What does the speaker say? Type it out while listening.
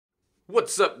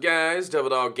What's up, guys?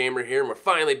 DevildogGamer here, and we're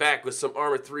finally back with some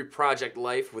Arma 3 Project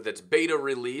Life with its beta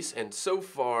release, and so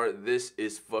far, this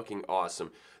is fucking awesome.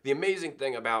 The amazing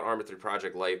thing about Arma 3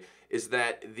 Project Life is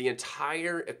that the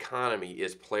entire economy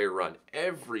is player-run.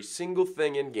 Every single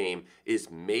thing in-game is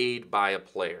made by a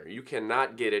player. You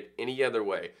cannot get it any other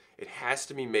way. It has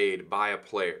to be made by a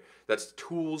player. That's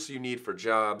tools you need for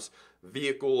jobs,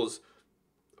 vehicles,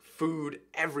 food,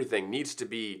 everything needs to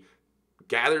be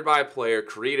gathered by a player,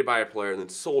 created by a player, and then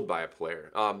sold by a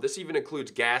player. This even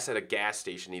includes gas at a gas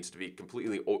station needs to be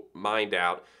completely mined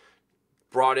out,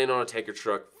 brought in on a tanker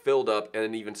truck, filled up, and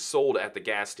then even sold at the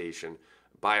gas station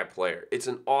by a player. It's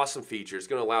an awesome feature. It's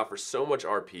going to allow for so much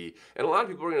RP, and a lot of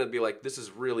people are going to be like, this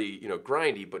is really,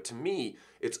 grindy, but to me,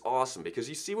 it's awesome because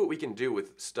you see what we can do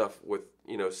with stuff with,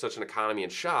 such an economy in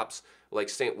shops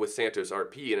like with Santos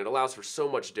RP, and it allows for so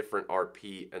much different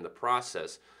RP in the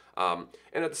process.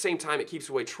 And at the same time, it keeps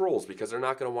away trolls because they're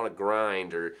not going to want to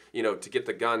grind or, to get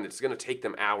the gun. It's going to take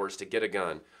them hours to get a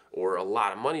gun or a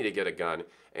lot of money to get a gun.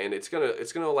 And it's going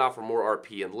to allow for more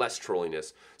RP and less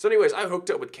trolliness. So anyways, I hooked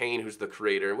up with Kane, who's the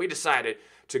creator, and we decided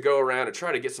to go around and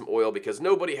try to get some oil because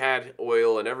nobody had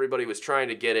oil and everybody was trying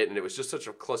to get it. And it was just such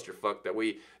a clusterfuck that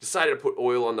we decided to put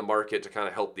oil on the market to kind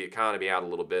of help the economy out a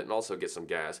little bit and also get some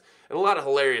gas. And a lot of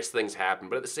hilarious things happened.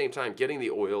 But at the same time, getting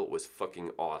the oil was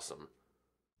fucking awesome.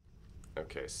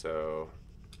 Okay, so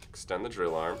extend the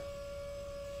drill arm.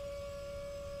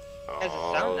 Has a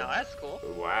sound now, that's cool.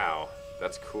 Wow,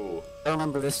 that's cool. I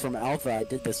remember this from Alpha. I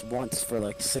did this once for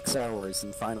like 6 hours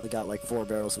and finally got like 4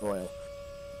 barrels of oil.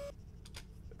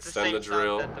 Extend the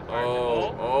drill.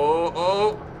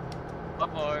 Uh-oh.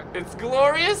 It's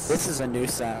glorious! This is a new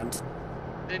sound.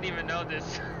 Didn't even know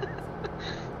this.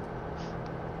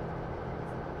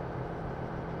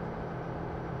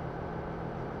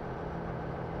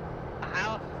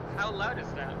 How loud is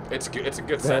that? It's good. It's a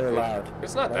good sound. Very loud.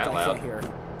 It's not that loud. I can't hear.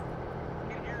 You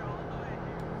can hear it all the way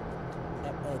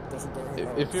here. It doesn't get any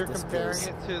loud. If you're comparing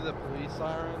it to the police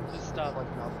sirens, Just stop. it's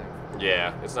like nothing.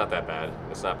 Yeah, it's not that bad.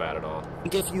 It's not bad at all. I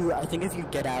think if you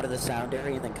get out of the sound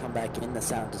area and then come back in, the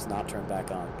sound does not turn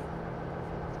back on.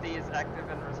 D is active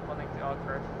and responding to all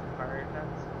corrective fire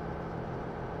events.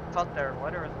 I thought their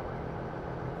weather was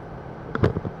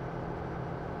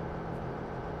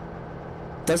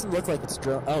Doesn't look like it's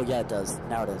drill. Oh yeah, it does.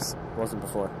 Now it is. It wasn't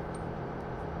before.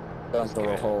 That's the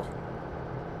little hole.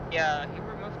 Yeah, he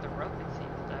removed the rope, it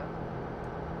seems, though.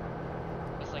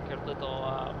 It's like a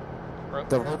little, rope.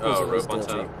 The rope was rope on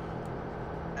dirty. top.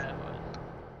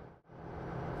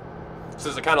 So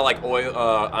is it kind of like oil,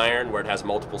 iron, where it has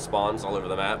multiple spawns all over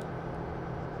the map?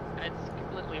 It's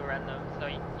completely random, so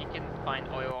you can find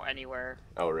oil anywhere.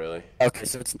 Oh, really? Okay,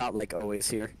 so it's not like always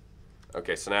here.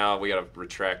 Okay, so now we gotta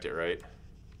retract it, right?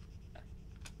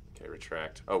 Okay,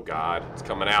 retract. Oh God, it's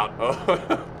coming out. Oh.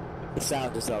 The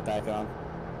sound is not back on.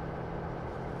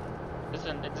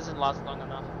 It doesn't last long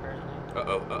enough, apparently.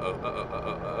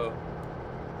 Uh-oh.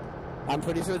 I'm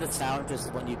pretty sure the sound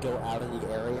just when you go out of the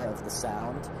area of the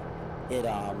sound, it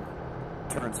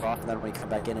turns off, and then when you come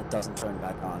back in, it doesn't turn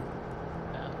back on.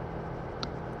 Yeah.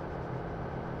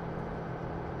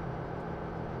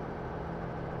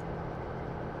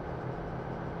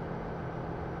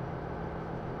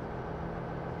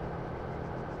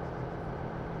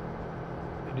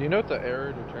 Do you know what the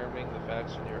error determining the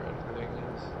faction you're editing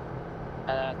is?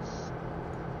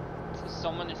 So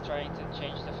someone is trying to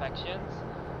change the factions,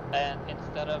 and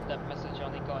instead of that message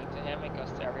only going to him, it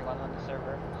goes to everyone on the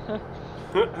server.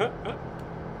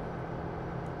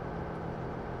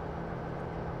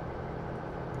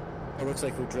 It looks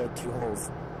like we drilled 2 holes.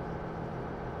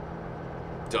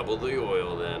 Double the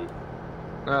oil then.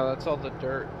 No, that's all the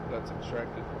dirt that's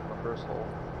extracted from the first hole.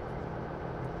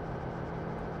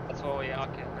 That's what we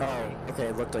okay. Oh, okay,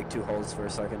 it looked like 2 holes for a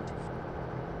second.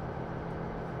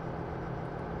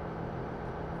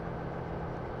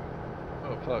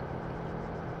 Oh fuck.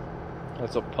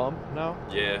 That's a pump now?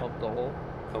 Yeah. Pump the hole?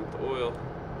 Pump the oil.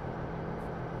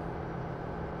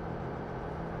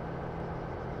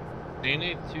 Do you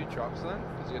need 2 trucks then?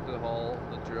 Because you have to haul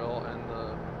the drill and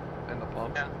the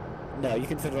pump? Yeah. No, you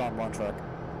can fit it on 1 truck.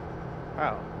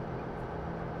 How?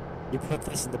 You put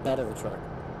this in the bed of the truck.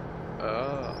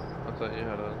 Oh, I thought you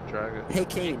had to drag it. Hey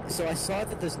Kane, so I saw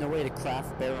that there's no way to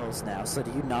craft barrels now, so do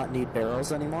you not need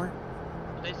barrels anymore?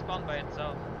 They spawn by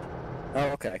itself. Oh,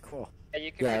 okay, cool. Yeah,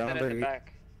 you can Yeah, put that in the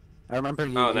back. I remember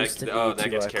you Oh, used to need that to,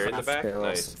 gets carried in the craft back? barrels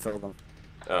Nice. and fill them.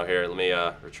 Oh, here, let me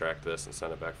retract this and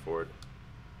send it back forward.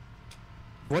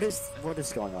 What is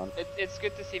going on? It's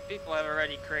good to see people have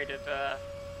already created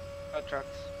tow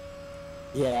trucks.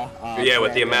 Yeah. Yeah,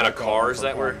 with the amount of got cars one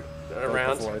that were right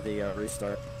around. before the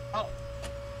restart. Oh.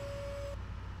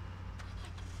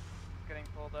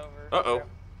 Uh-oh.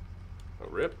 Oh,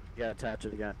 rip. You gotta attach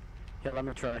it again. Here, let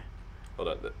me try. Hold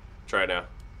on. Try it now.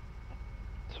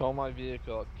 Tow my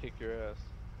vehicle, I'll kick your ass.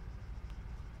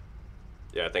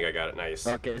 Yeah, I think I got it. Nice.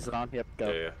 Okay, is it on? Yep,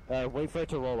 go. Yeah. Wait for it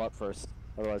to roll up first.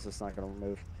 Otherwise, it's not gonna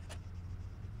move.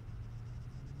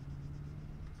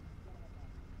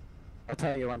 I'll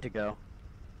tell you when to go.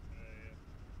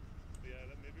 Yeah,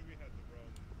 maybe we had the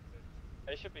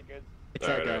wrong. It should be good. It's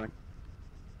Alright, going. alright.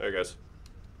 There it goes.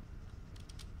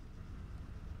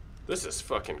 This is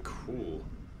fucking cool.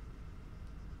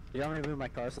 You want me to move my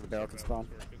car so the barrel can spawn?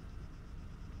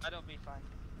 That'll be fine.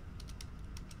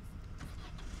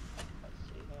 Let's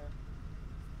see here.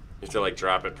 You have to like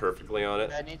drop it perfectly on it.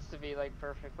 That needs to be like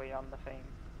perfectly on the thing.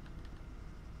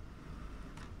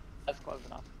 That's close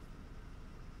enough.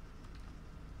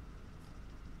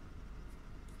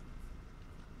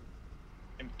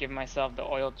 Give myself the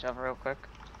oil jug real quick.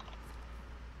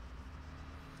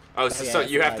 Oh, so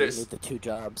you have to. You need the 2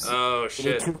 jobs. Oh You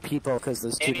shit. need 2 people because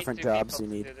there's 2 different jobs you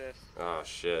need. Oh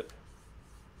shit.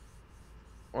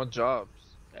 What jobs?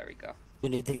 There we go. You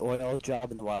need the oil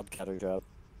job and the wildcatter job.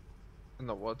 And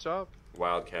the what job?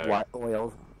 Wildcat.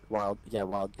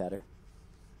 Wildcatter.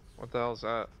 What the hell is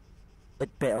that? It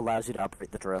allows you to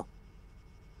operate the drill.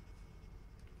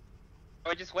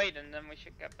 Oh, just wait and then we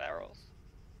should get barrels.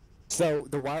 So,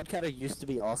 the wildcatter used to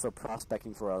be also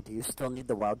prospecting for oil. Do you still need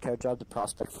the wildcatter job to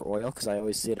prospect for oil? Because I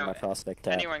always see it in my prospect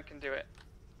tab. Anyone can do it.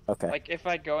 Okay. Like if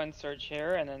I go and search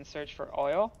here and then search for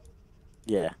oil,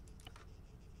 Yeah.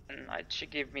 and it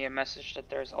should give me a message that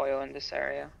there's oil in this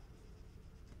area.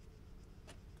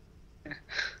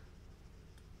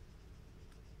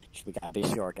 We gotta be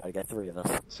sure, gotta get 3 of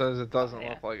us. Says it doesn't Yeah.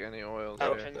 look like any oil.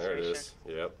 Oh, there. There it is.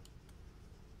 Yep.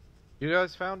 You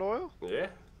guys found oil? Yeah.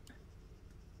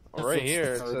 Oh, right It's here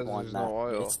the it third says one there's that- no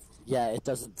oil. Yeah, it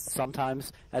doesn't.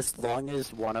 Sometimes, as long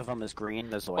as one of them is green,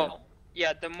 there's oil. Well,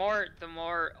 yeah, the more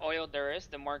oil there is,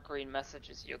 the more green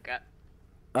messages you'll get.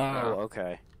 Oh,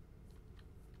 okay.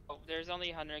 Oh, there's only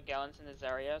 100 gallons in this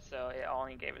area, so it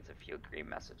only gave us a few green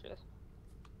messages.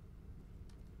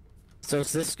 So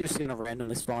is this just gonna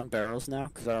randomly spawn barrels now?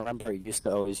 Because I remember it used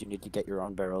to always you need to get your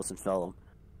own barrels and fill them.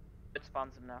 It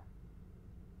spawns them now.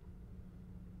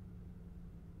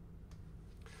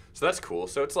 So that's cool.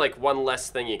 So it's like one less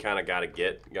thing you kind of got to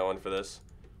get going for this.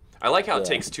 I like how it Yeah.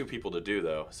 takes 2 people to do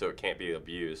though, so it can't be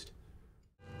abused.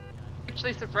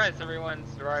 Actually surprised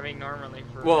everyone's driving normally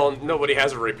for. Well, nobody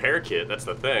has a repair kit. That's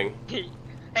the thing.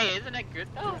 Hey, isn't it good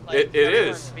though? Like, It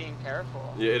everyone's is. being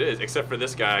careful. Yeah, it is. Except for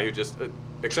this guy who just,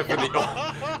 except for the.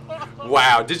 Oh.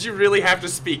 Wow, did you really have to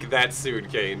speak that soon,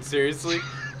 Kane? Seriously?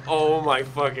 Oh my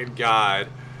fucking god.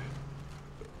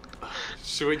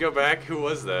 Should we go back? Who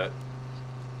was that?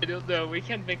 I don't know. We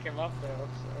can pick him up though.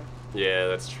 So. Yeah,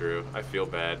 that's true. I feel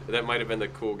bad. That might have been the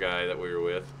cool guy that we were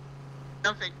with. I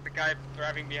don't think the guy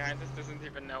driving behind us doesn't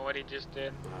even know what he just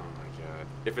did. Oh my god.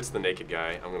 If it's the naked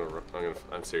guy,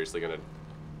 I'm seriously gonna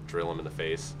drill him in the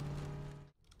face.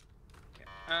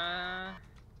 I'll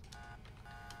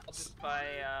just buy.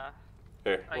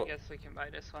 Here. I well, guess we can buy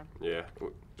this one. Yeah.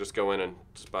 Just go in and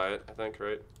just buy it. I think,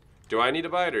 right? Do I need to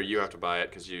buy it, or you have to buy it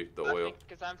because the oil?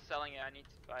 Because I'm selling it, I need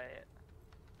to buy it.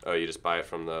 Oh, you just buy it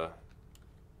from the.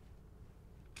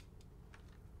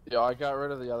 Yeah, I got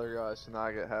rid of the other guy, so now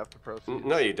I get half the proceeds.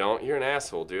 No, you don't. You're an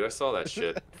asshole, dude. I saw that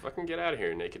shit. Fucking get out of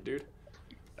here, naked dude.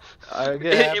 I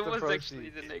get half It the was proceeds. actually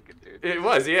the naked dude. It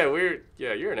was, yeah.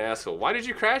 Yeah, you're an asshole. Why did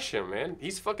you crash him, man?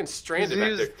 He's fucking stranded He back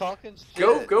was there. talking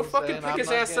shit. Go He's fucking saying, pick "I'm his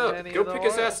not ass getting up. any Go of the pick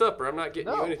his oil." ass up, or I'm not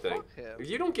getting you No, anything. fuck him.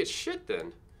 You don't get shit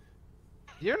then.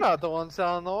 You're not the one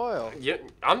selling the oil. Yeah,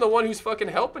 I'm the one who's fucking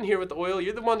helping here with the oil.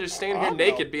 You're the one just standing here I'm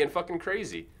naked, helping. being fucking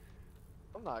crazy.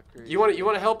 I'm not crazy. You want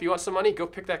to help? You want some money? Go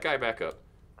pick that guy back up.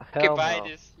 You Hell can buy no.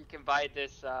 this. You can buy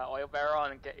this oil barrel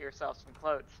and get yourself some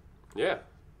clothes. Yeah.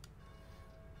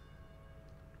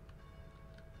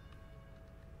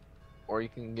 Or you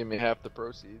can give me half the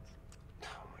proceeds. Oh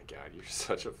my god, you're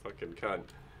such a fucking cunt.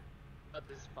 But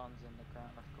this spawns in the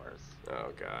ground, of course.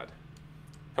 Oh god.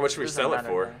 How much should we Doesn't sell it matter,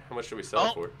 for? man. How much should we sell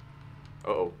it Oh. for?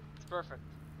 Uh-oh. It's perfect.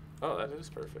 Oh, that is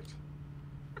perfect.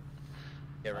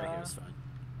 Yeah, right here is fine.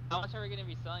 How much are we gonna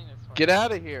be selling this for? Get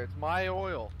out of here. It's my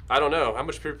oil. I don't know. How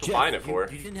much people buying it for?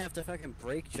 You didn't have to fucking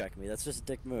brake check me. That's just a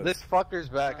dick move. This fucker's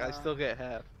back. I still get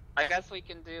half. I guess we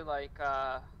can do like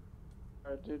Alright,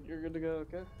 dude, you're good to go,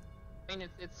 okay? I mean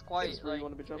it's quite Is where you like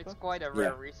wanna be jumping? it's quite a Yeah.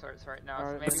 rare resource right now.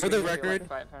 Alright. So maybe For we the can do, record- like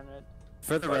 500.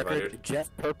 For the 500. record,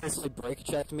 Jeff purposely brake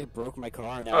checked me, broke my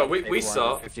car, and Oh, now we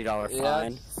saw. $50 Yeah,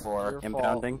 fine it's for your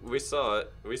impounding. We saw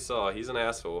it. We saw. He's an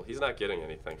asshole. He's not getting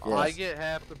anything. Yes. I get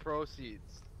half the proceeds.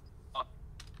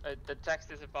 The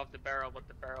text is above the barrel, but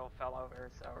the barrel fell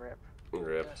over, so rip.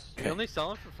 Rip. You only sell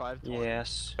them for 520.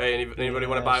 Yes. Hey, anybody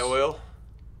want to buy oil?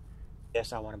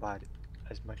 Yes, I want to buy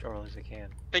as much oil as I can.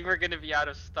 I think we're gonna be out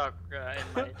of stock in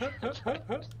my.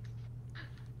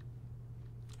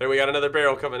 Hey, we got another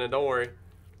barrel coming in. Don't worry.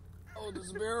 Oh,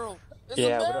 there's a barrel. There's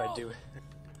Yeah, a what do barrel. I do?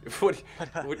 What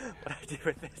What do I do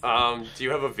with this? do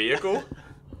you have a vehicle?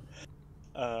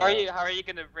 How are you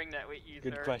gonna bring that with you,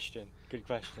 Good sir? question. Good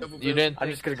question. You didn't. I'm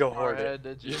just gonna go hoard it. Ahead,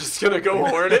 did you? You're just gonna go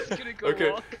hoard it? Just gonna go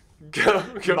Okay. walk. Go.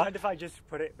 Do you Go. mind if I just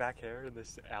put it back here in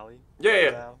this alley?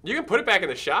 Yeah. Now? You can put it back in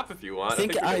the shop if you want. I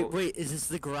think you I can- wait. Is this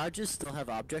the garages still have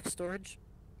object storage?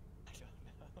 I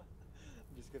don't know.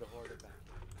 I'm just gonna hoard it back.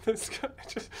 This guy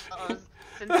just.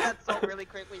 Since that's sold really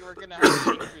quickly, we're gonna have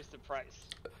to increase the price.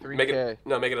 3K. Make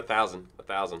it 1,000.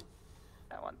 1,000.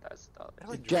 That $1,000. How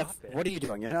do I Jeff, drop it? what are you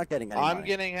doing? You're not getting any I'm money.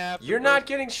 getting half. You're not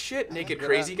getting shit, naked Get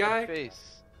crazy out of my guy.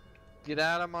 Face. Get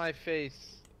out of my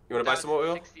face. You wanna buy some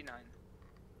oil? 69.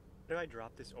 How do I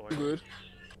drop this oil? Good.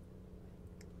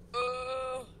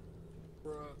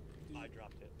 Bruh. I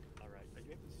dropped it. Alright. Are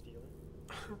you able to steal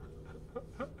it?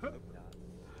 Hope not.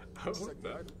 Oh,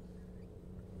 no.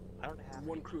 I don't have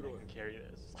One any crude money oil. to carry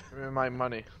this. Give me my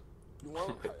money. You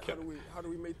want? How do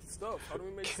we make the stuff? How do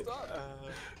we make the stuff?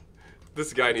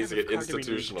 This guy needs to get How do we need to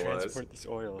institutionalized. transport this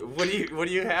oil? What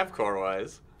do you have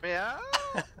car-wise? Yeah.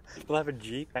 Well, I have a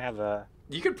Jeep. I have a.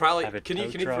 You could I probably have a can tow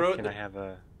you truck, throw it in and the I have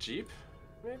a. Jeep?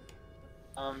 Maybe?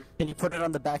 Can you put it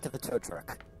on the back of the tow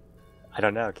truck? I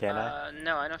don't know. Can I?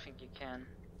 No, I don't think you can.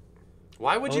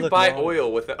 Why would Oh, you look, buy Mom.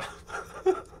 oil with it?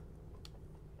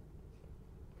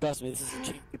 Trust me, this is the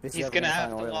cheapest. He's you're gonna ever have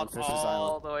find to oil on walk Fish's all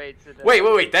Island. the way to the.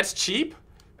 Wait, that's cheap?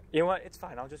 You know what? It's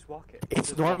fine. I'll just walk it. It's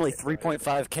Just normally walk it, right?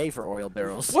 3.5K for oil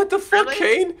barrels. What the fuck, Really?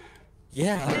 Kane?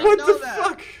 Yeah. What know the that.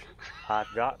 fuck?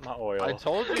 I've got my oil. I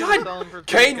told you to God, sell them for 3K.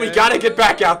 Kane, we gotta get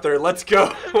back out there. Let's go.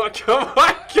 Come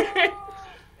on, Kane.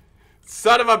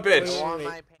 Son of a bitch. I want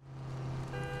my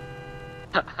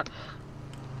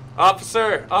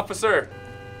Officer, officer.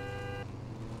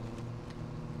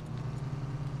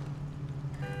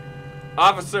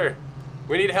 Officer,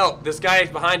 we need help. This guy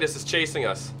behind us is chasing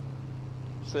us.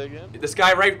 Say again. This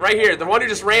guy right here, the one who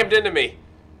just rammed into me.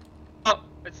 Oh,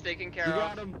 it's taken care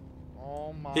of.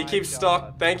 Oh my. He keeps God.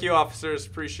 stuck. Thank you, officers.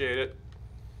 Appreciate it.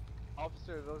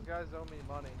 Officer, those guys owe me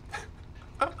money.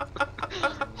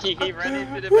 He ran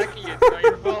into the back of you. It's not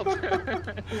your fault.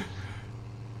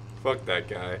 Fuck that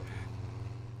guy.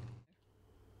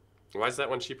 Why is that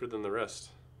one cheaper than the rest?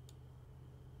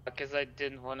 Because I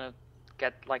didn't want to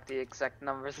get like the exact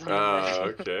numbers.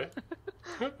 Oh, okay.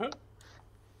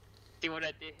 See what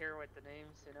I did here with the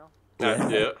names, you know?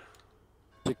 Yeah.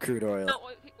 The crude oil. No,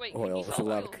 wait, Oil. he's It's a all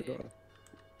lot of oil crude here. oil.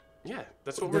 Yeah,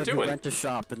 that's what Then we're you doing. rent a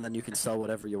shop and then you can sell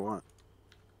whatever you want.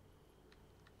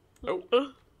 Oh,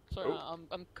 Sorry, Oh.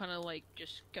 I'm kind of like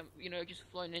just just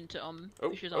flown into Oh,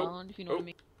 Fisher's oh, Island, if you know what oh. I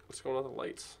mean. what's going on with the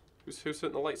lights? Who's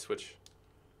hitting the light switch?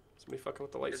 Somebody fucking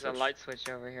with the light There's switch. a light switch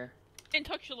over here. Didn't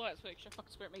touch the light switch. Don't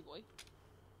fucking spirit me, boy.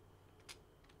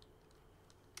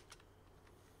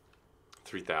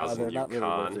 3,000, they're you not really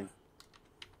con. working.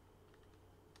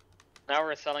 Now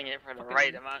we're selling it for the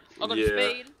right amount. I got Yeah. a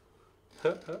spade.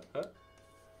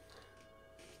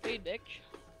 Spade, bitch.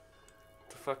 What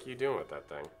the fuck are you doing with that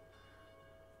thing?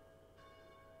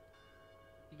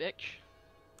 Bitch.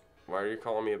 Why are you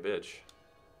calling me a bitch?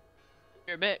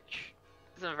 You're a bitch.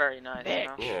 Isn't very nice, you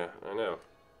know? Yeah, I know.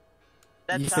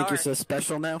 That You tower, think you're so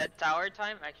special now? that tower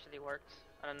time actually works.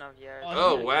 I don't know if you heard.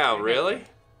 Oh, wow, really?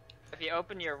 If you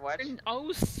open your wedge,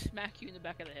 I'll smack you in the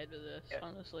back of the head with this,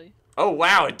 honestly. Oh,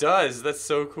 wow, it does. That's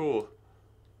so cool.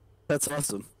 That's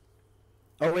awesome.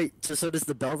 Oh wait, so does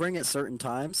the bell ring at certain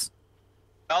times?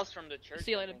 bells from the church.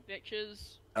 See you I later, think.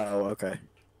 bitches. Oh, okay.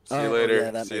 See you Oh, later.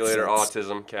 yeah, that See you makes later, sense.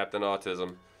 Autism. Captain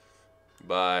Autism.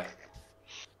 Bye.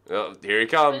 Oh, here he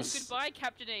comes. Goodbye,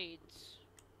 Captain AIDS.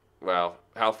 Wow,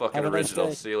 how fucking Have a nice original.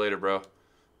 day. See you later, bro.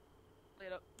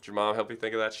 Later. Did your mom help you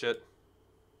think of that shit?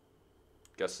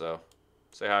 Guess so.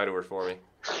 Say hi to her for me.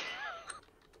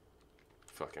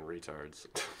 Fucking retards.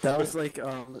 That was like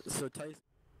so Tyson.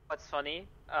 What's funny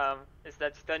is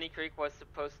that Stony Creek was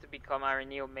supposed to become our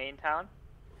new main town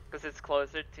because it's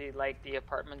closer to like the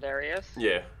apartment areas.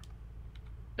 Yeah.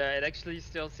 It actually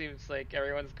still seems like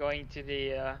everyone's going to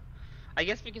the. I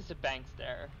guess because the bank's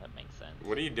there. That makes sense.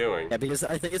 What are you doing? Yeah, because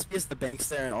I think it's because the bank's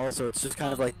there, and also it's just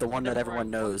kind of like the one that everyone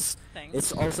knows. Thanks.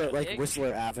 It's also like Dick.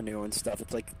 Whistler Avenue and stuff.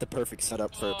 It's like the perfect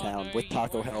setup for a Oh, town no, with you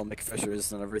Taco won't. Hell,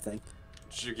 McFisher's, and everything.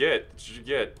 What did you get? What did you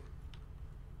get?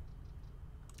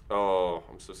 Oh,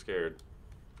 I'm so scared.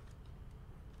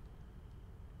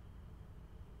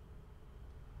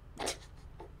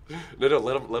 No,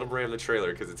 let him ram the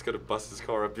trailer because it's gonna bust his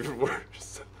car up even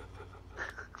worse.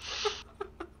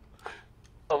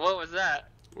 Oh, what was that?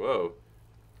 Whoa.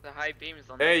 The high beams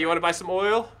on. Hey, you want to buy some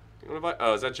oil? You want to buy?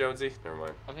 Oh, is that Jonesy? Never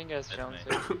mind. I think that's Jonesy.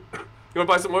 You want to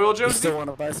buy some oil, You Jonesy? still want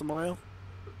to buy some oil?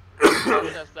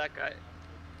 That's that guy.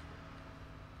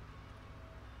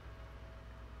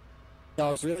 No,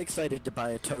 I was really excited to buy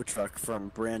a tow truck from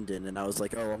Brandon, and I was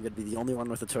like, oh, I'm gonna be the only one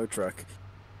with a tow truck.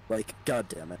 Like, god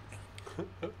damn it.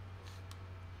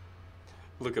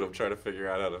 Look at him trying to figure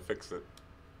out how to fix it.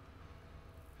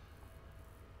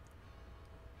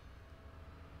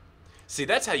 See,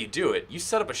 that's how you do it. You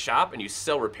set up a shop and you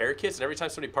sell repair kits, and every time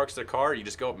somebody parks their car, you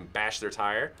just go up and bash their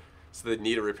tire, so they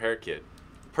need a repair kit.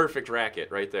 Perfect racket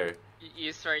right there.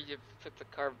 You started to put the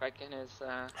car back in his.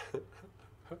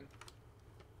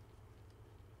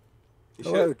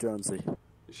 Hello, Jonesy.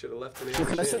 You should have left him.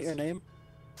 Can I say your name?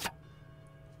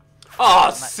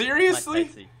 Oh,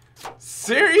 seriously?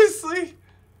 Seriously?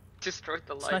 Destroyed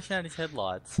the lights. Smashing out his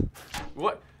headlights.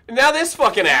 What? Now this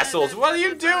fucking assholes. What are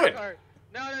you doing?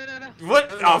 No.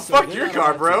 What? Oh, fuck your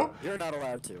car, bro. You're not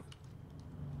allowed to.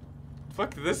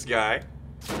 Fuck this guy.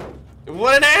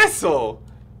 What an asshole.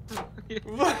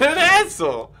 What an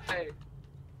asshole. Hey.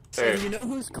 So Hey. do you know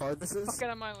whose car this is? Fuck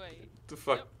out of my way. The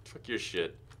fuck? Yep. Fuck your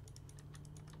shit.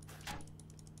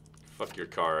 Fuck your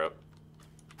car up.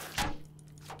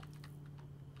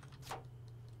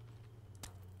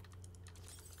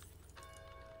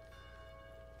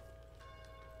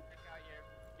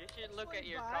 You should look at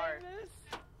your car.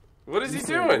 What is he This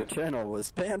doing? channel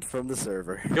was banned from the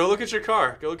server. Go look at your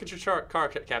car. Go look at your car,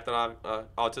 Captain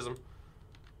Autism.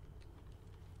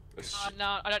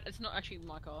 No, I don't, it's not actually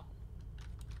my car.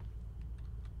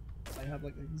 I have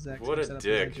like the exact What same a setup as I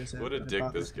dick. just had What a when I dick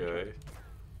bought this guy.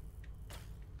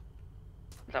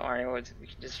 Don't worry, we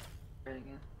can just.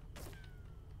 Again.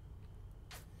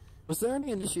 Was there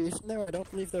any initiation there? I don't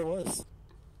believe there was.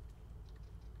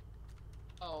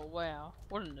 Oh wow,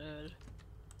 what a nerd.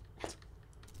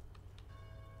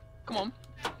 Come on.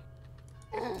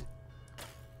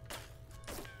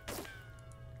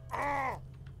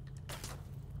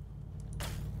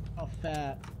 Oh,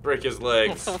 fat. Break his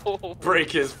legs.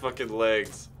 Break his fucking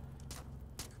legs.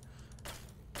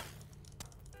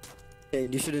 Hey,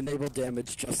 you should enable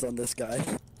damage just on this guy.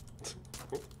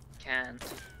 Can't.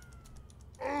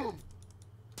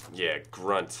 Yeah,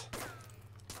 grunt.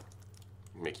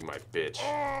 Make you my bitch.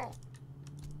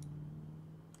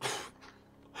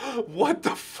 What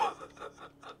the fuck?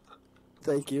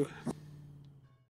 Thank you.